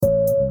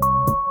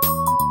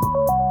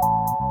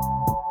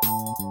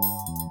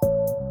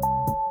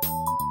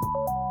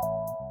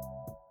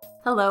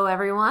Hello,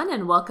 everyone,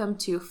 and welcome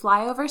to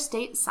Flyover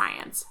State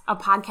Science, a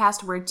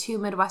podcast where two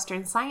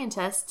Midwestern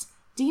scientists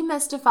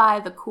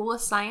demystify the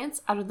coolest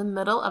science out of the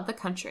middle of the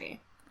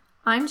country.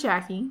 I'm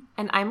Jackie.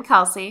 And I'm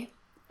Kelsey.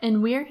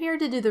 And we're here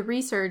to do the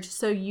research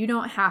so you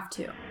don't have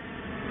to.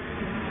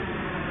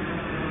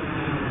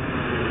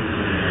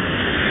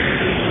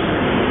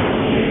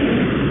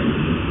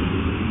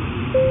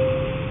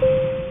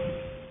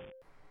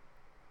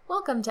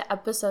 Welcome to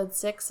episode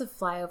 6 of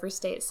Flyover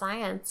State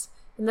Science.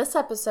 In this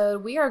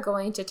episode, we are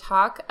going to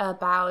talk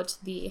about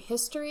the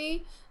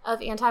history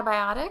of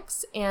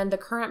antibiotics and the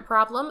current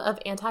problem of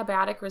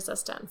antibiotic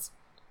resistance.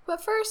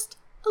 But first,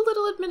 a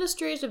little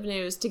administrative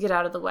news to get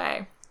out of the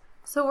way.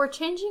 So we're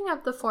changing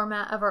up the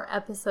format of our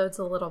episodes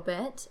a little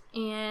bit,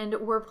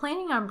 and we're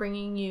planning on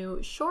bringing you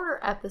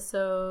shorter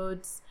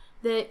episodes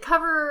that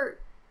cover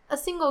a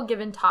single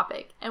given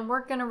topic, and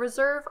we're going to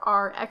reserve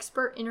our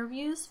expert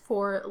interviews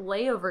for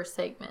layover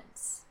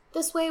segments.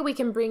 This way we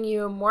can bring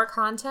you more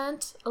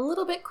content a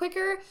little bit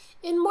quicker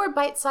in more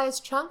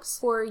bite-sized chunks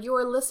for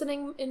your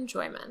listening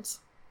enjoyment.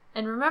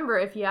 And remember,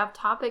 if you have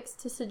topics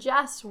to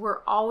suggest, we're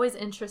always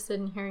interested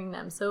in hearing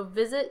them. So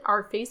visit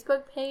our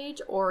Facebook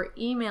page or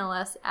email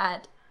us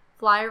at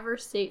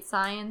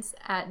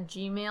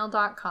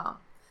flyoverstatescience@gmail.com.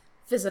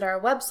 Visit our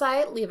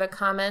website, leave a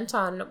comment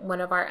on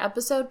one of our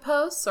episode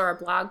posts or a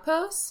blog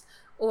posts,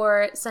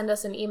 or send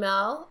us an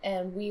email,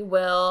 and we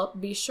will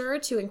be sure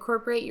to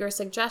incorporate your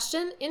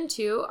suggestion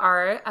into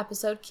our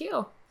episode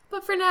queue.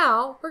 But for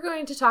now, we're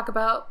going to talk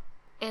about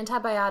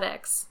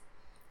antibiotics.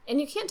 And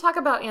you can't talk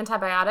about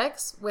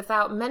antibiotics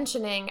without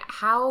mentioning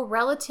how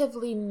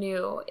relatively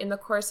new in the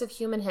course of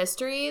human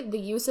history the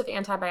use of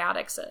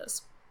antibiotics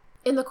is.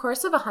 In the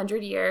course of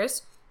 100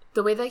 years,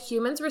 the way that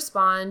humans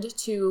respond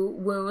to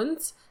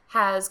wounds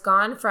has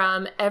gone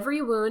from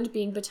every wound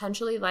being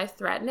potentially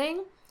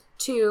life-threatening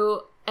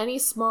to any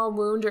small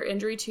wound or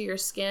injury to your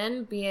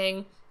skin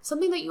being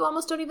something that you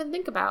almost don't even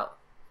think about.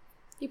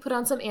 You put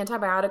on some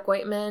antibiotic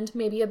ointment,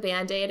 maybe a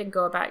Band-Aid, and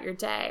go about your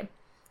day.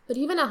 But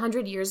even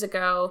 100 years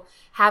ago,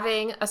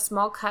 having a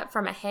small cut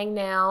from a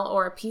hangnail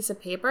or a piece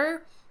of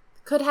paper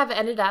could have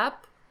ended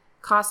up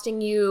costing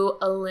you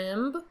a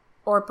limb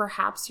or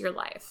perhaps your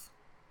life.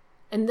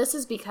 And this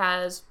is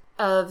because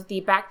of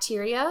the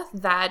bacteria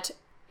that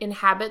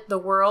inhabit the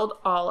world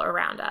all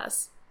around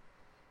us.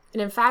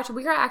 And in fact,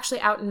 we are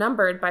actually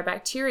outnumbered by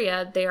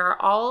bacteria. They are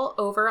all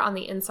over on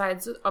the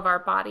insides of our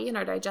body, in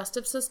our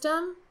digestive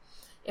system,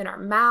 in our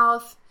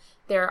mouth.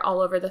 They're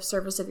all over the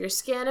surface of your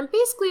skin, and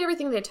basically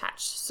everything they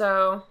touch.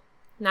 So,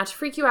 not to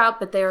freak you out,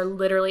 but they are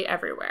literally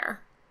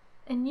everywhere.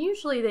 And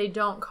usually they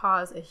don't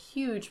cause a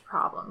huge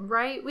problem,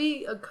 right?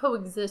 We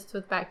coexist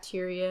with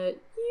bacteria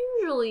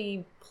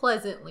usually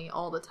pleasantly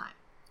all the time.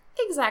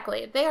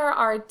 Exactly. They are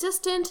our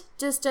distant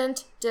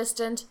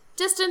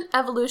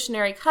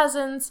evolutionary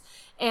cousins,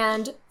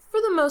 and for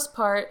the most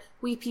part,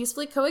 we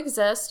peacefully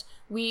coexist.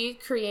 We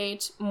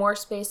create more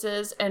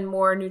spaces and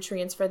more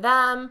nutrients for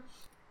them.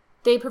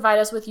 They provide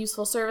us with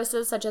useful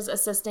services such as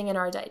assisting in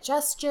our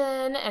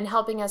digestion and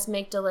helping us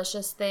make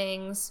delicious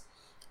things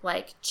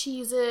like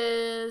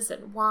cheeses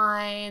and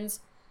wines.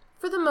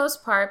 For the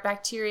most part,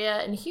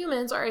 bacteria and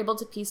humans are able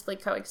to peacefully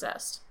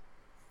coexist.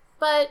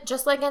 But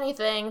just like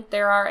anything,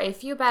 there are a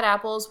few bad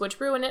apples which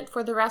ruin it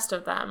for the rest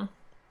of them.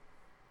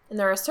 And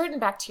there are certain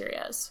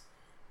bacterias,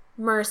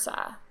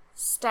 MRSA,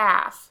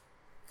 staph,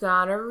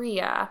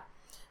 gonorrhea,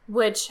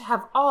 which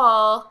have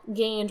all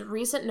gained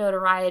recent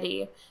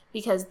notoriety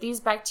because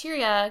these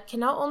bacteria can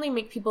not only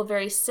make people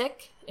very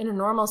sick in a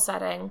normal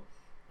setting,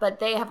 but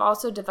they have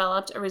also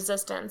developed a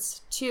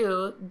resistance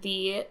to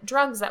the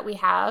drugs that we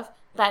have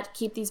that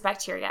keep these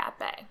bacteria at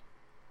bay.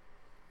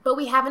 But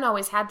we haven't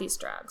always had these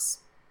drugs.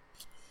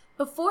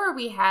 Before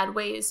we had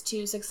ways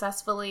to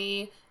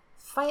successfully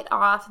fight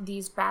off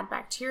these bad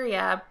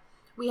bacteria,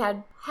 we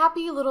had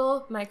happy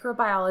little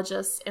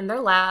microbiologists in their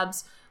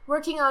labs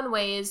working on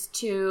ways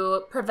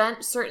to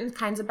prevent certain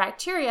kinds of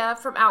bacteria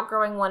from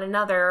outgrowing one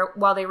another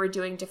while they were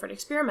doing different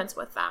experiments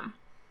with them.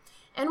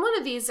 And one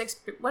of these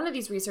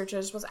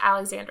researchers was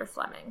Alexander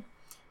Fleming.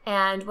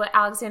 And what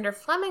Alexander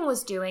Fleming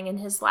was doing in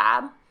his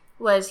lab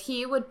was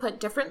he would put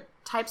different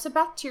types of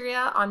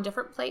bacteria on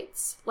different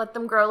plates, let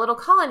them grow little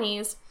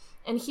colonies,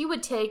 and he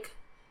would take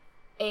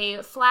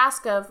a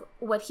flask of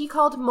what he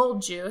called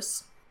mold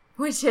juice,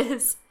 which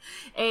is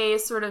a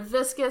sort of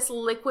viscous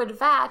liquid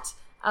vat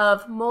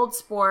of mold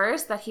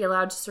spores that he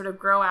allowed to sort of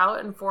grow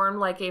out and form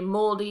like a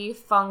moldy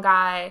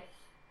fungi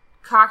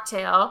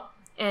cocktail.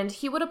 And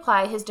he would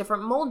apply his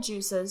different mold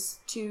juices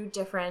to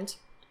different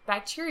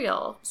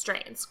bacterial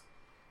strains.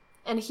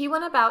 And he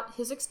went about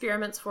his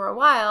experiments for a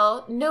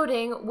while,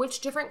 noting which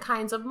different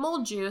kinds of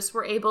mold juice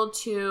were able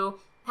to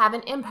have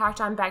an impact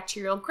on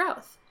bacterial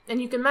growth. And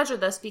you can measure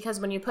this because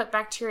when you put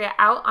bacteria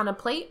out on a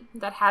plate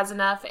that has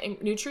enough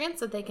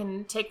nutrients that they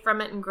can take from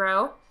it and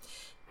grow,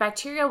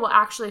 bacteria will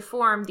actually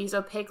form these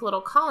opaque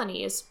little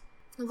colonies,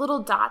 little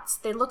dots.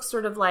 They look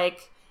sort of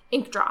like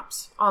ink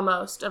drops,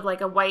 almost, of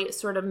like a white,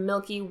 sort of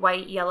milky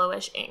white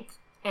yellowish ink.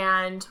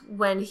 And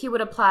when he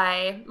would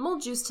apply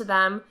mold juice to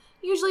them,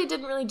 usually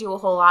didn't really do a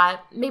whole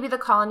lot. Maybe the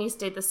colony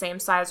stayed the same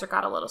size or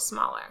got a little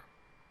smaller.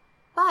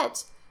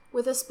 But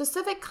with a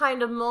specific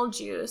kind of mold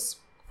juice,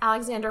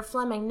 Alexander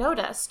Fleming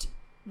noticed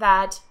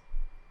that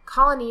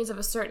colonies of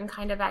a certain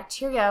kind of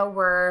bacteria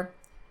were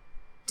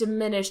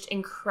diminished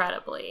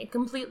incredibly,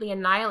 completely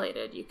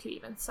annihilated, you could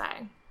even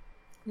say.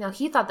 Now,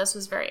 he thought this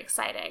was very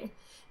exciting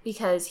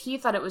because he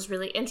thought it was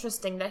really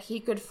interesting that he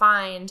could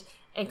find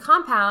a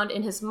compound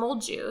in his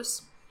mold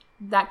juice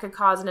that could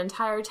cause an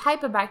entire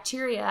type of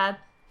bacteria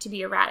to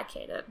be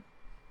eradicated.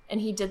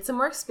 And he did some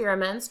more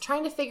experiments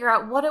trying to figure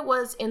out what it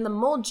was in the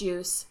mold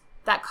juice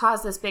that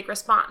caused this big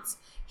response.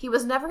 He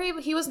was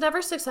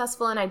never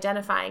successful in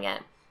identifying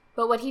it,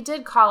 but what he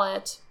did call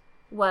it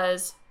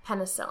was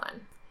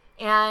penicillin.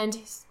 And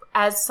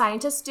as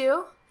scientists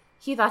do,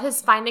 he thought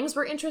his findings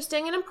were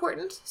interesting and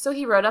important, so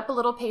he wrote up a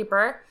little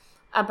paper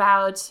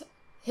about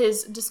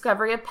his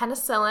discovery of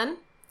penicillin,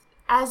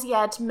 as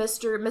yet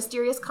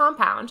mysterious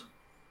compound.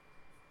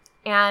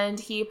 And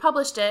he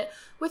published it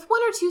with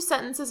 1 or 2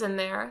 sentences in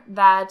there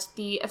that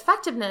the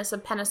effectiveness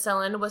of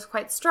penicillin was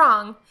quite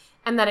strong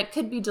and that it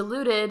could be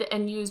diluted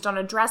and used on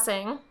a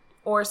dressing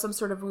or some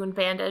sort of wound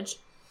bandage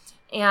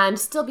and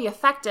still be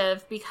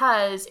effective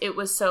because it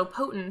was so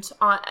potent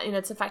in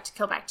its effect to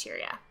kill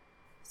bacteria.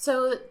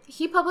 So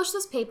he published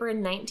this paper in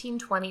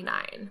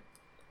 1929,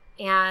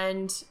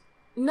 and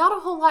not a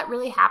whole lot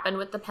really happened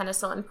with the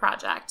penicillin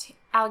project.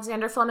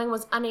 Alexander Fleming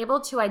was unable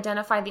to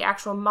identify the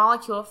actual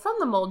molecule from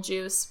the mold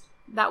juice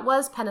that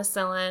was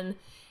penicillin,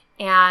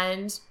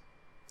 and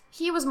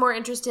he was more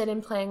interested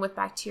in playing with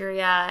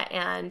bacteria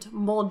and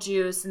mold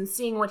juice and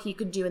seeing what he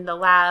could do in the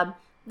lab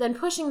than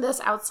pushing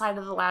this outside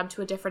of the lab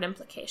to a different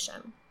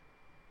implication.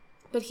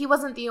 But he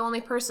wasn't the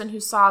only person who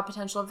saw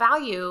potential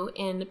value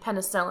in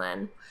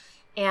penicillin,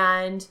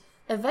 and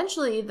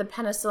eventually the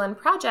penicillin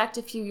project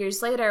a few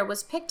years later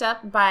was picked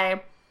up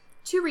by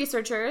 2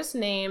 researchers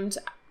named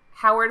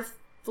Howard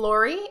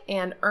Florey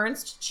and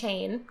Ernst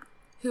Chain,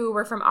 who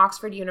were from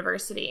Oxford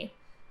University.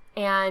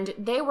 And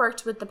they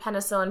worked with the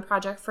penicillin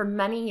project for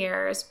many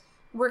years,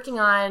 working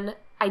on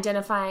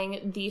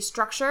identifying the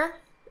structure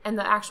and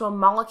the actual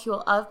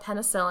molecule of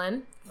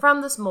penicillin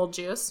from this mold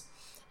juice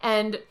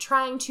and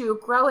trying to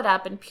grow it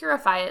up and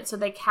purify it so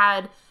they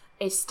had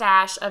a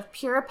stash of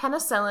pure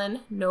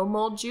penicillin, no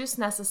mold juice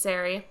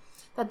necessary,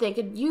 that they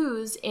could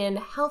use in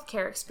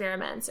healthcare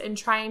experiments in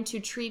trying to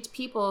treat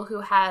people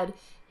who had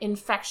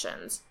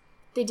infections.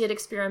 They did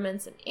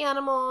experiments in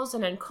animals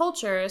and in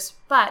cultures,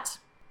 but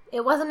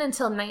it wasn't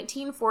until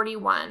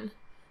 1941,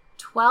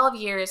 12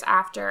 years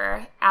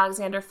after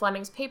Alexander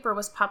Fleming's paper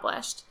was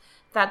published,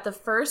 that the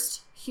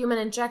first human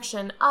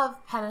injection of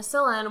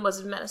penicillin was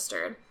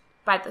administered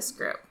by this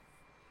group.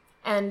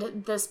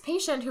 And this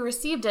patient who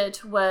received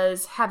it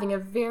was having a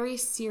very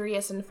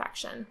serious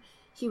infection.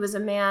 He was a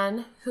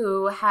man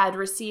who had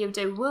received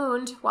a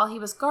wound while he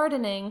was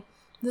gardening.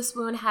 This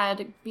wound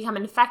had become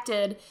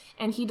infected,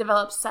 and he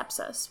developed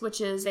sepsis,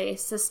 which is a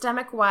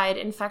systemic-wide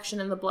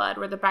infection in the blood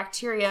where the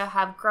bacteria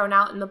have grown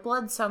out in the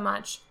blood so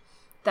much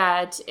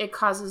that it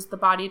causes the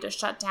body to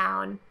shut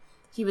down.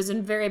 He was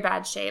in very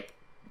bad shape.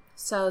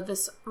 So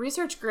this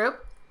research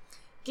group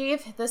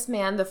gave this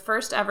man the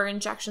first ever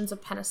injections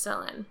of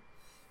penicillin,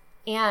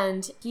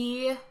 and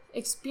he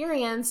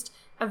experienced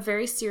a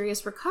very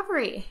serious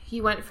recovery. He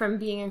went from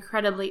being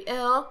incredibly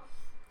ill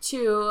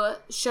to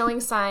showing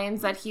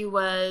signs that he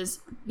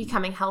was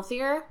becoming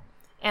healthier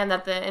and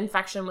that the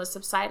infection was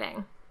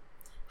subsiding.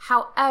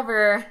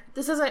 However,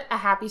 this isn't a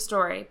happy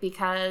story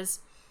because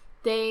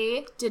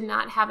they did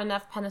not have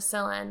enough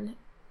penicillin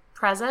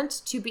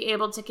present to be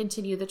able to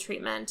continue the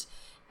treatment.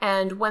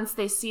 And once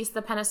they ceased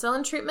the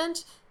penicillin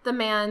treatment, the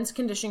man's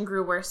condition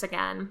grew worse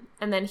again,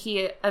 and then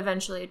he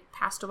eventually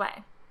passed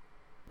away.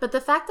 But the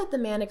fact that the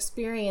man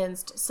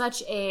experienced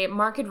such a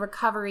marked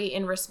recovery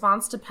in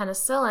response to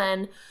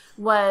penicillin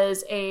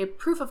was a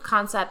proof of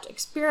concept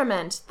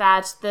experiment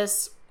that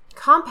this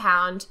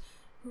compound,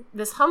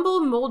 this humble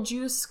mold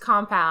juice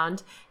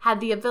compound, had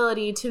the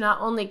ability to not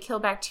only kill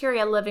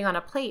bacteria living on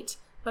a plate,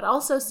 but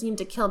also seemed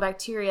to kill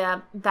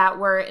bacteria that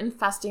were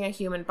infesting a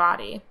human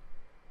body.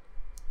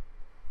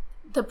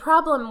 The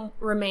problem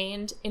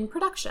remained in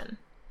production.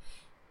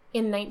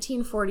 In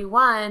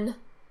 1941,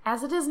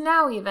 as it is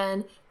now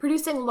even,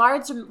 producing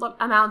large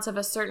amounts of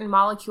a certain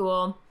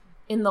molecule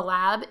in the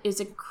lab is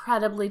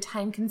incredibly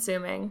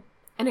time-consuming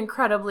and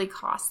incredibly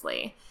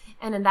costly.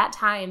 And in that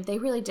time, they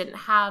really didn't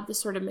have the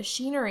sort of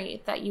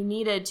machinery that you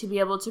needed to be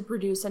able to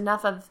produce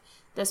enough of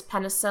this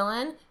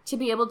penicillin to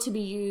be able to be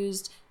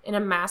used in a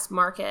mass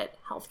market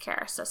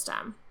healthcare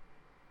system.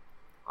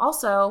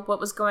 Also, what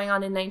was going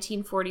on in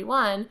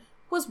 1941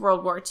 was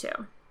World War II.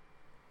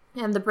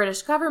 And the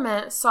British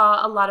government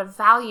saw a lot of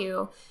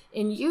value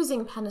in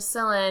using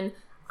penicillin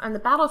on the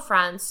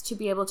battlefronts to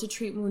be able to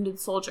treat wounded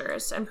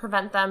soldiers and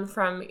prevent them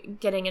from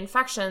getting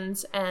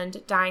infections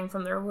and dying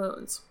from their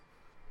wounds.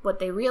 What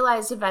they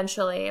realized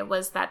eventually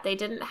was that they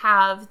didn't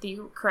have the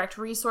correct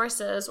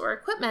resources or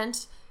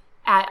equipment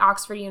at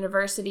Oxford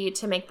University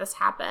to make this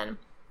happen.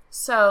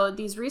 So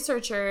these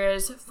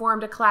researchers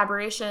formed a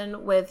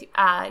collaboration with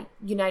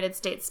United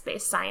States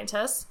space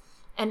scientists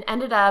and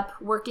ended up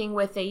working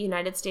with a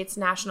United States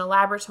national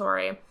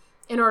laboratory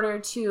in order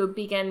to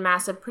begin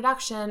massive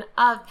production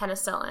of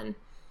penicillin.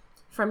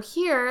 From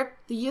here,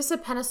 the use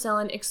of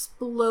penicillin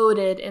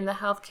exploded in the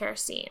healthcare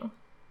scene.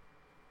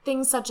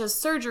 Things such as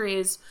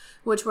surgeries,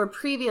 which were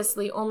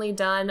previously only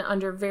done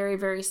under very,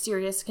 very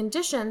serious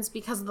conditions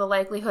because of the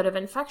likelihood of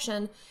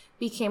infection,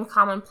 became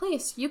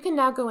commonplace. You can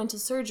now go into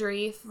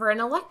surgery for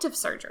an elective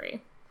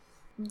surgery.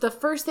 The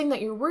first thing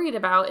that you're worried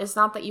about is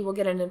not that you will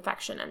get an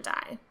infection and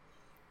die.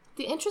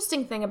 The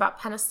interesting thing about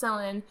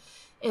penicillin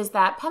is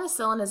that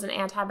penicillin is an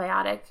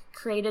antibiotic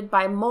created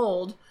by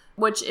mold,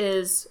 which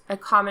is a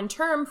common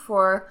term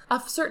for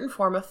a certain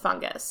form of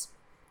fungus.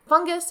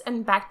 Fungus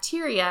and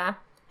bacteria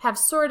have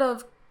sort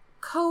of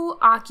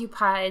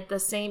co-occupied the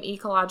same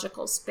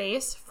ecological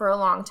space for a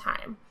long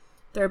time.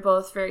 They're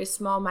both very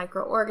small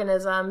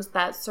microorganisms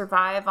that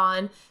survive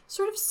on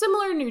sort of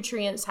similar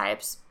nutrient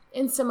types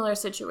in similar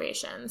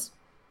situations.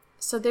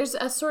 So there's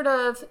a sort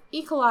of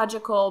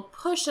ecological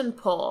push and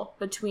pull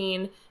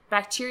between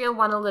bacteria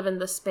want to live in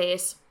the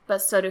space,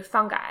 but so do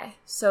fungi.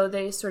 So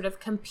they sort of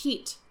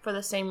compete for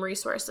the same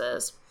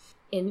resources.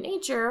 In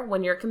nature,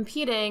 when you're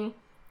competing,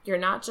 you're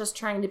not just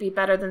trying to be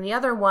better than the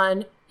other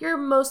one, you're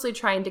mostly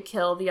trying to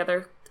kill the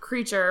other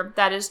creature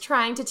that is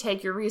trying to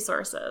take your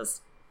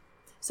resources.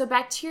 So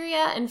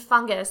bacteria and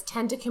fungus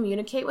tend to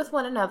communicate with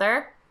one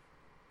another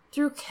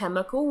through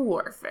chemical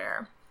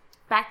warfare.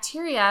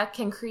 Bacteria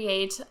can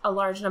create a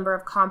large number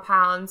of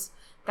compounds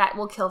that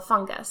will kill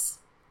fungus.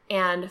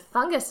 And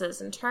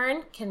funguses, in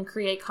turn, can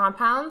create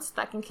compounds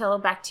that can kill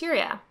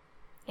bacteria,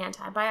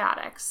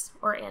 antibiotics,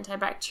 or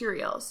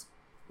antibacterials.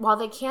 While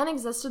they can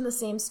exist in the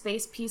same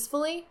space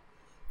peacefully,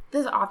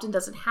 this often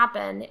doesn't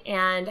happen,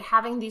 and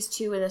having these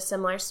two in a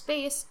similar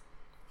space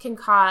can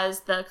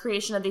cause the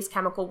creation of these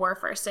chemical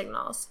warfare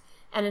signals.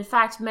 And in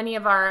fact, many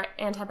of our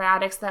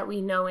antibiotics that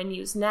we know and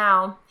use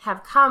now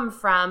have come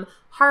from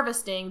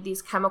harvesting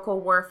these chemical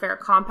warfare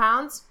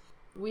compounds.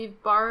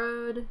 We've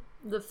borrowed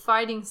the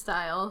fighting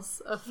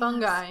styles of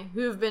fungi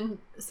who have been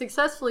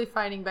successfully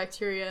fighting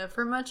bacteria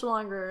for much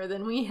longer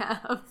than we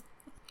have.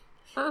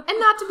 And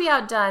not to be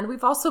outdone,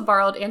 we've also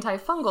borrowed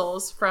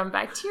antifungals from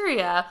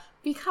bacteria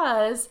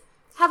because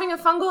having a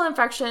fungal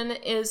infection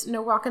is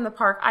no walk in the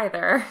park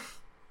either.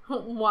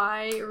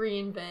 Why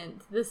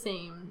reinvent the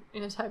same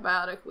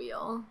antibiotic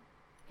wheel?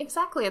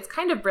 Exactly. It's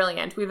kind of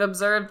brilliant. We've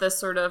observed this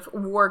sort of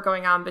war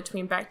going on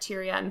between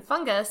bacteria and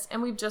fungus,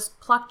 and we've just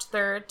plucked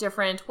their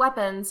different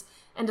weapons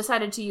and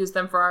decided to use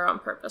them for our own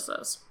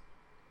purposes.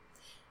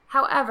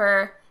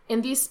 However,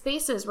 in these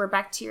spaces where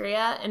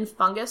bacteria and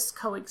fungus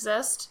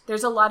coexist,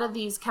 there's a lot of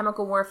these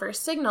chemical warfare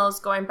signals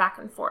going back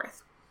and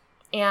forth.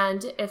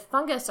 And if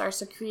fungus are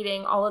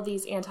secreting all of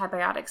these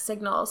antibiotic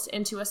signals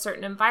into a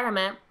certain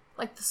environment,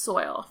 like the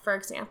soil, for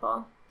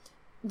example,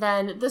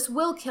 then this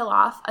will kill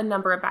off a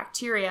number of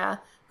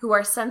bacteria who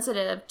are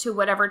sensitive to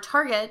whatever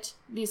target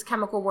these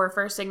chemical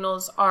warfare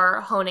signals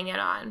are honing in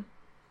on.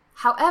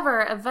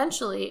 However,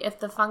 eventually, if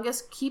the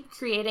fungus keep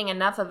creating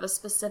enough of a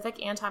specific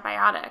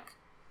antibiotic,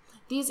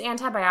 these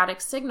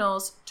antibiotic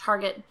signals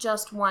target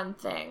just one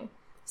thing.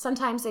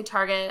 Sometimes they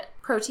target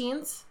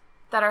proteins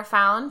that are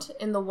found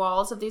in the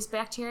walls of these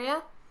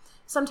bacteria.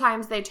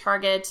 Sometimes they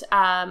target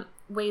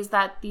ways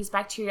that these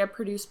bacteria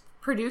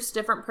produce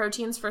different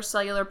proteins for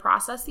cellular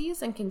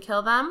processes and can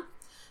kill them.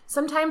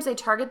 Sometimes they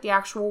target the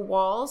actual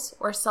walls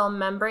or cell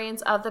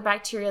membranes of the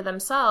bacteria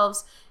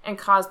themselves and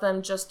cause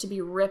them just to be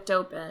ripped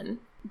open.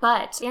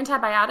 But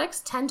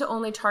antibiotics tend to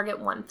only target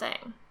one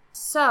thing.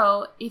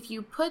 So if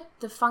you put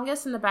the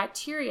fungus and the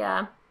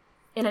bacteria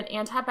in an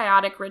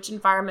antibiotic-rich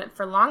environment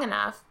for long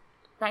enough,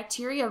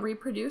 bacteria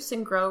reproduce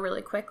and grow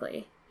really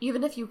quickly.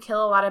 Even if you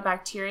kill a lot of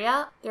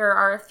bacteria, there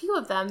are a few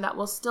of them that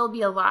will still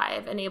be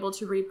alive and able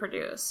to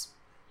reproduce.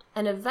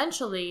 And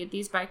eventually,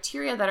 these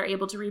bacteria that are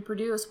able to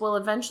reproduce will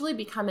eventually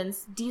become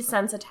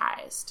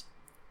desensitized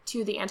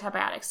to the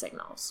antibiotic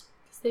signals.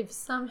 They've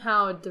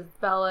somehow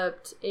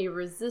developed a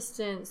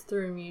resistance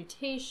through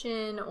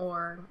mutation,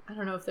 or I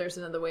don't know if there's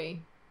another way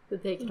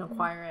that they can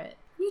acquire it.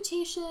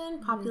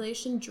 Mutation,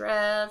 population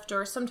drift,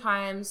 or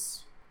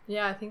sometimes...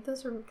 Yeah, I think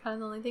those are kind of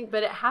the only thing.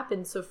 But it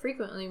happens so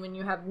frequently when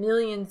you have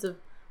millions of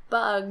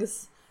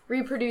bugs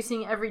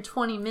reproducing every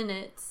 20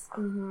 minutes.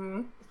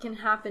 Mm-hmm. It can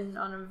happen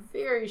on a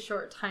very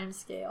short time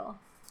scale.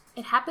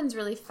 It happens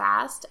really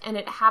fast, and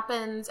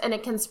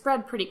it can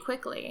spread pretty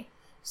quickly.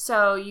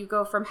 So you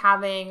go from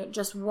having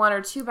just one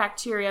or two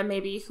bacteria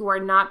maybe who are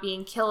not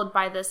being killed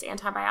by this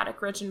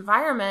antibiotic-rich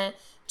environment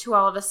to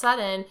all of a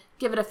sudden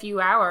give it a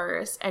few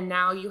hours, and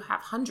now you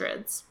have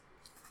hundreds.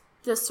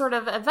 This sort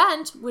of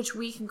event, which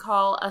we can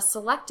call a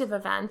selective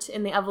event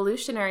in the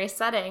evolutionary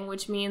setting,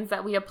 which means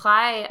that we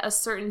apply a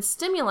certain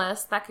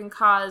stimulus that can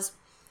cause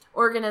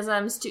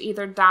organisms to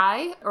either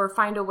die or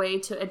find a way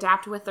to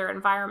adapt with their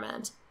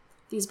environment.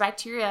 These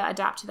bacteria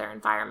adapt to their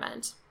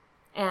environment.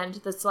 And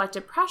the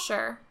selective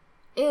pressure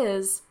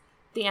is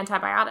the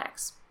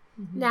antibiotics.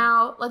 Mm-hmm.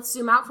 Now, let's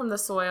zoom out from the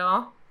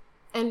soil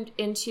and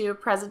into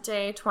present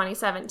day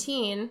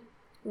 2017,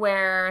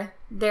 where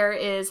there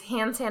is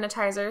hand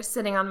sanitizer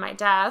sitting on my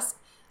desk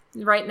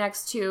right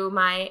next to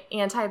my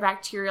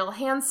antibacterial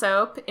hand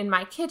soap in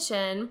my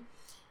kitchen,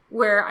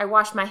 where I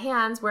wash my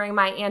hands wearing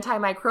my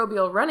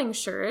antimicrobial running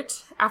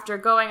shirt after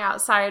going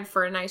outside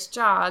for a nice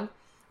jog.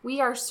 We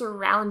are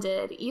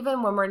surrounded,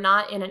 even when we're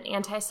not in an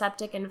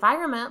antiseptic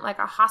environment like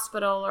a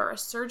hospital or a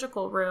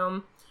surgical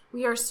room,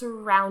 we are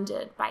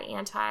surrounded by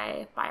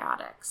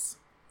antibiotics.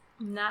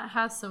 And that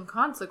has some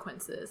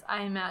consequences,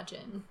 I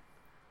imagine.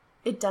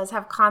 It does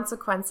have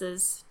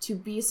consequences to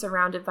be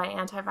surrounded by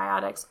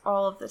antibiotics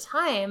all of the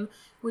time,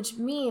 which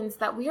means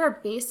that we are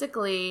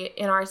basically,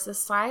 in our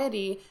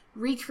society,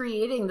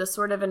 recreating the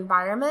sort of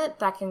environment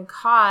that can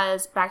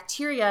cause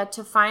bacteria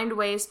to find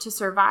ways to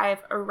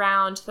survive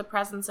around the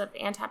presence of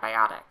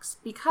antibiotics.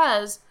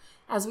 Because,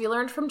 as we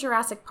learned from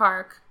Jurassic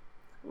Park,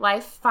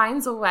 life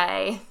finds a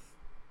way.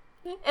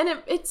 And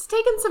it's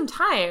taken some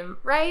time,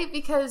 right?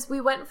 Because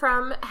we went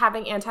from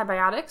having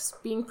antibiotics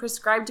being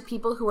prescribed to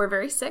people who were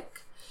very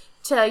sick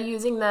to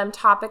using them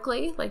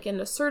topically, like in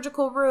a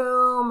surgical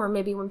room, or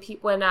maybe when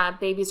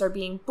babies are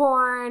being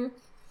born.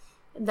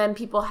 Then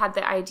people had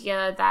the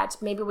idea that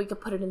maybe we could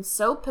put it in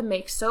soap and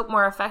make soap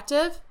more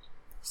effective.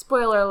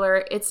 Spoiler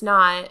alert, it's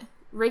not.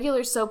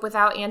 Regular soap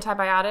without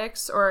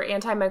antibiotics or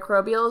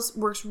antimicrobials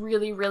works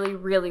really, really,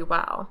 really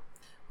well.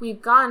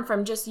 We've gone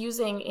from just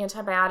using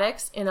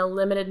antibiotics in a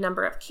limited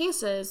number of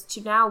cases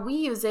to now we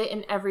use it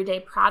in everyday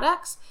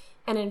products.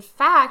 And in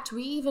fact,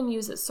 we even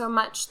use it so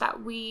much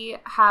that we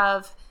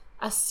have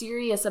a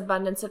serious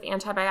abundance of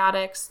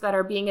antibiotics that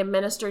are being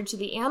administered to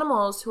the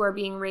animals who are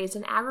being raised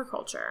in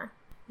agriculture.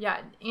 Yeah,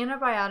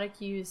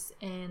 antibiotic use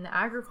in the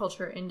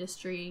agriculture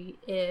industry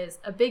is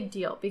a big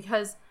deal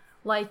because,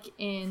 like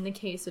in the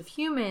case of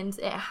humans,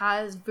 it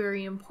has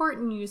very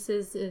important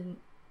uses in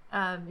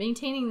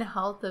maintaining the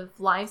health of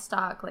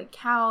livestock like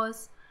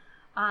cows.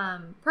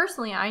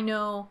 Personally, I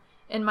know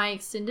in my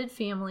extended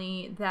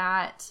family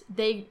that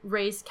they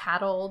raise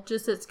cattle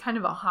just as kind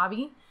of a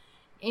hobby,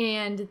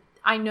 and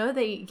I know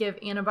they give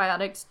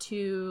antibiotics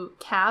to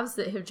calves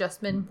that have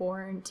just been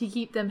born to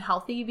keep them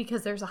healthy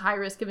because there's a high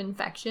risk of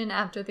infection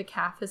after the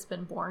calf has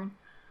been born.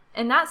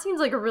 And that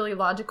seems like a really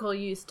logical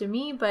use to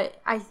me,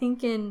 but I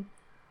think in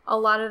a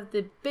lot of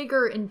the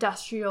bigger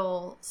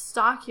industrial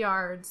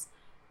stockyards,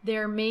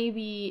 there may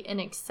be an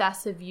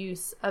excessive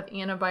use of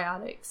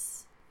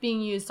antibiotics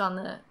being used on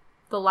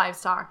the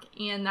livestock,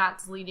 and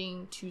that's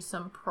leading to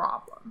some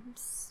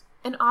problems.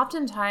 And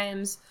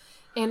oftentimes,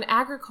 in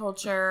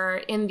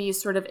agriculture, in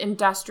these sort of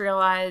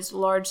industrialized,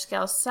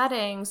 large-scale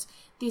settings,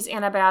 these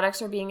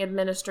antibiotics are being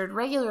administered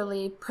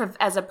regularly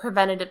as a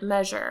preventative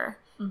measure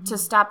to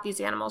stop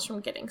these animals from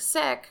getting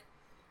sick.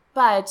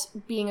 But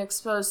being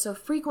exposed so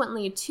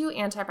frequently to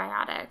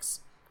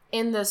antibiotics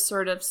in this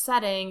sort of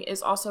setting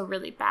is also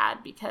really bad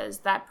because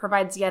that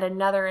provides yet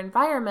another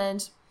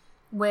environment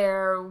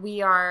where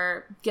we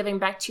are giving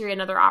bacteria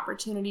another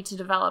opportunity to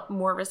develop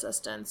more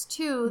resistance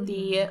to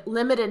the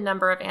limited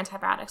number of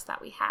antibiotics that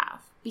we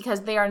have.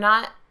 Because they are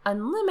not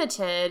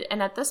unlimited,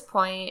 and at this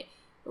point,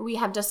 we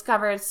have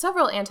discovered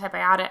several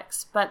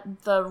antibiotics,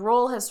 but the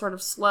roll has sort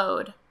of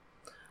slowed.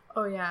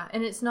 Oh yeah,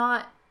 and it's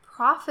not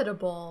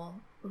profitable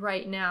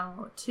right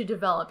now to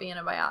develop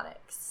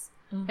antibiotics.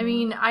 I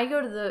mean, I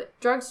go to the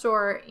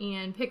drugstore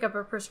and pick up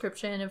a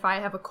prescription if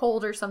I have a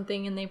cold or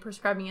something and they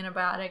prescribe me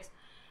antibiotics,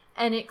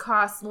 and it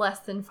costs less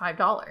than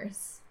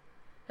 $5.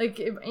 Like,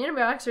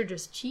 antibiotics are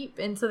just cheap,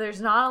 and so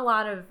there's not a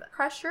lot of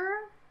pressure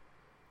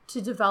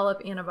to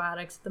develop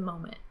antibiotics at the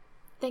moment.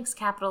 Thanks,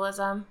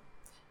 capitalism.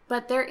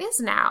 But there is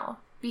now,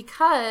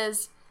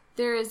 because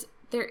there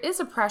is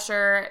a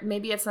pressure.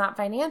 Maybe it's not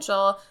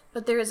financial,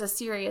 but there is a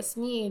serious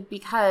need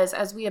because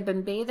as we have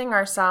been bathing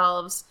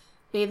ourselves,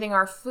 bathing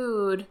our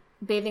food,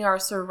 bathing our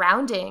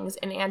surroundings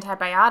in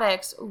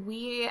antibiotics,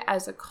 we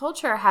as a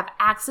culture have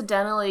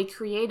accidentally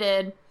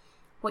created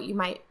what you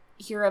might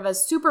hear of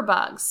as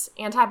superbugs,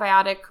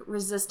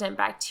 antibiotic-resistant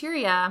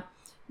bacteria,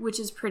 which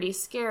is pretty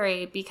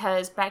scary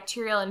because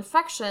bacterial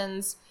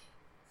infections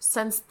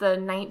since the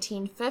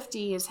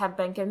 1950s have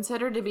been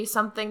considered to be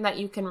something that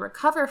you can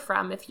recover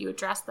from if you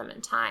address them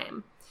in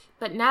time.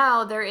 But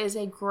now there is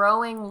a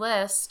growing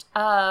list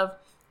of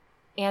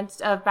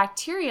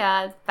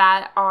bacteria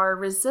that are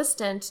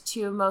resistant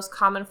to most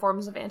common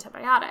forms of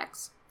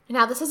antibiotics.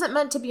 Now, this isn't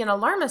meant to be an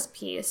alarmist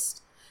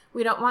piece.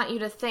 We don't want you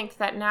to think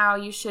that now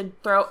you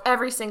should throw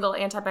every single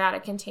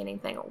antibiotic-containing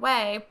thing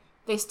away.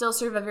 They still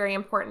serve a very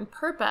important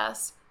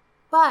purpose,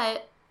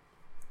 but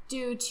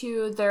due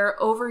to their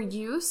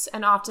overuse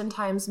and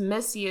oftentimes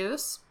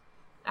misuse,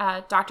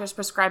 doctors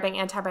prescribing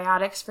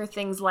antibiotics for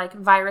things like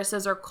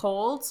viruses or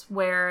colds,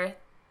 where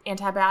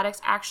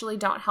antibiotics actually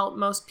don't help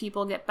most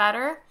people get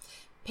better,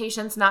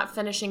 patients not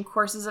finishing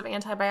courses of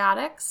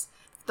antibiotics,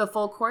 the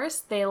full course,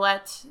 they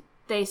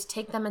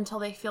take them until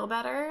they feel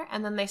better,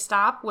 and then they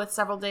stop with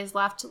several days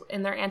left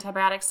in their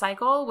antibiotic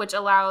cycle, which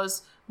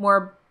allows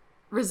more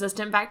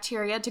resistant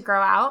bacteria to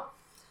grow out.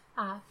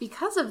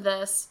 Because of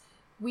this,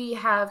 we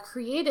have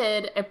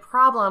created a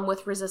problem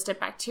with resistant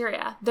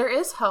bacteria. There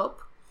is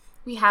hope.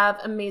 We have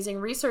amazing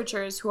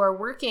researchers who are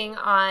working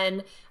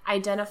on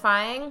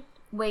identifying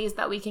ways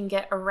that we can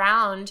get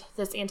around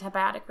this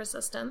antibiotic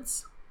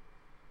resistance,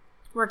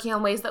 working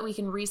on ways that we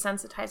can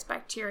resensitize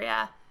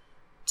bacteria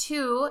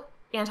to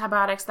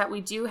antibiotics that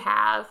we do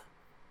have,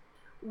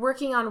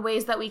 working on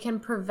ways that we can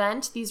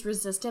prevent these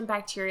resistant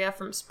bacteria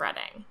from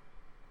spreading.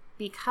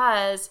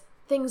 Because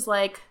things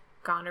like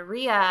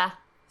gonorrhea,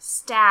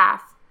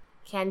 staph,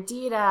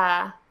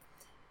 candida,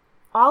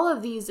 all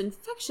of these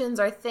infections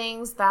are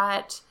things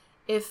that,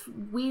 if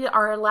we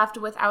are left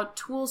without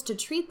tools to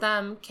treat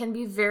them, can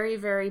be very,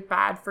 very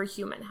bad for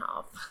human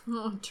health.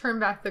 Turn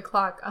back the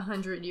clock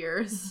 100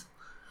 years.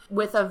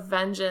 With a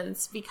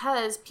vengeance,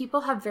 because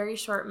people have very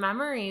short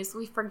memories.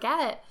 We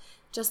forget,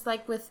 just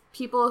like with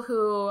people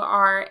who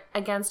are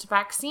against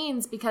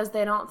vaccines because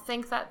they don't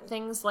think that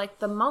things like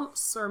the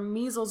mumps or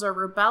measles or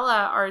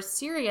rubella are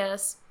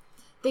serious.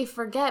 They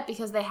forget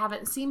because they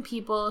haven't seen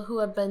people who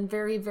have been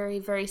very, very,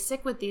 very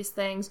sick with these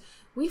things.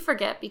 We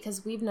forget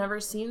because we've never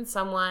seen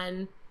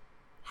someone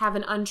have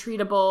an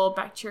untreatable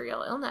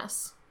bacterial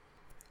illness.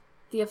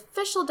 The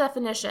official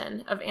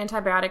definition of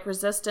antibiotic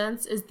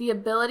resistance is the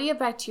ability of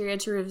bacteria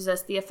to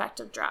resist the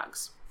effective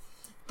drugs.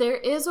 There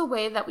is a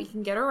way that we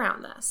can get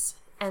around this,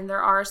 and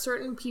there are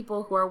certain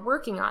people who are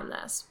working on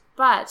this,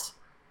 but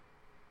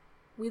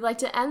we'd like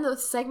to end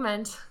this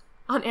segment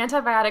on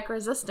antibiotic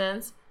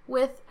resistance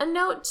with a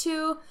note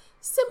to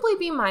simply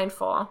be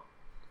mindful.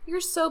 Your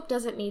soap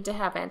doesn't need to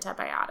have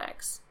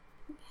antibiotics.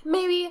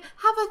 Maybe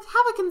have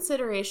a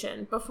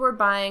consideration before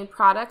buying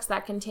products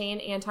that contain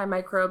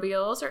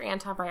antimicrobials or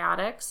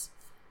antibiotics.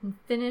 And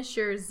finish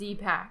your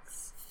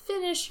Z-Packs.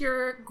 Finish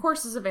your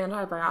courses of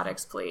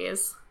antibiotics,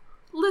 please.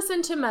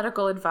 Listen to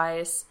medical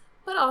advice,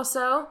 but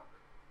also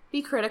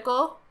be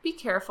critical, be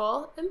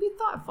careful, and be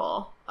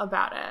thoughtful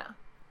about it.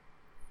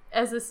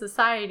 As a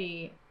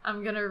society,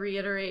 I'm going to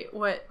reiterate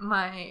what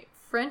my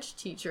French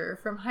teacher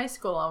from high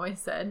school always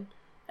said.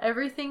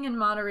 Everything in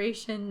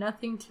moderation,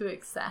 nothing to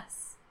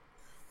excess.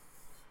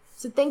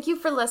 So thank you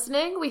for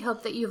listening. We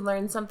hope that you've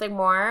learned something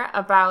more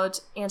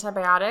about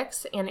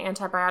antibiotics and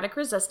antibiotic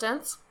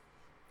resistance.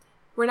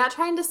 We're not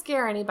trying to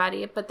scare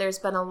anybody, but there's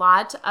been a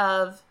lot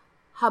of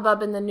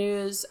hubbub in the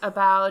news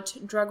about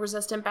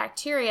drug-resistant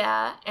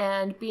bacteria,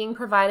 and being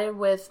provided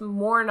with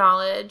more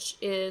knowledge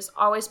is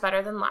always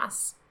better than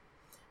less.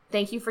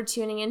 Thank you for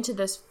tuning into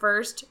this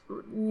first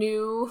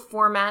new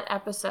format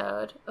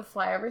episode of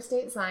Flyover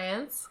State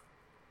Science.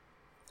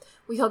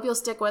 We hope you'll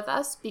stick with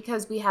us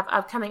because we have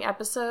upcoming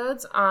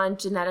episodes on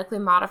genetically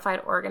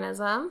modified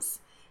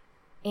organisms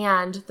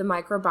and the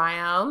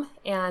microbiome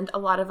and a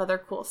lot of other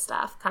cool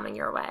stuff coming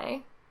your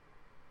way.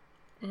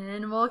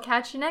 And we'll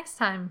catch you next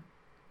time.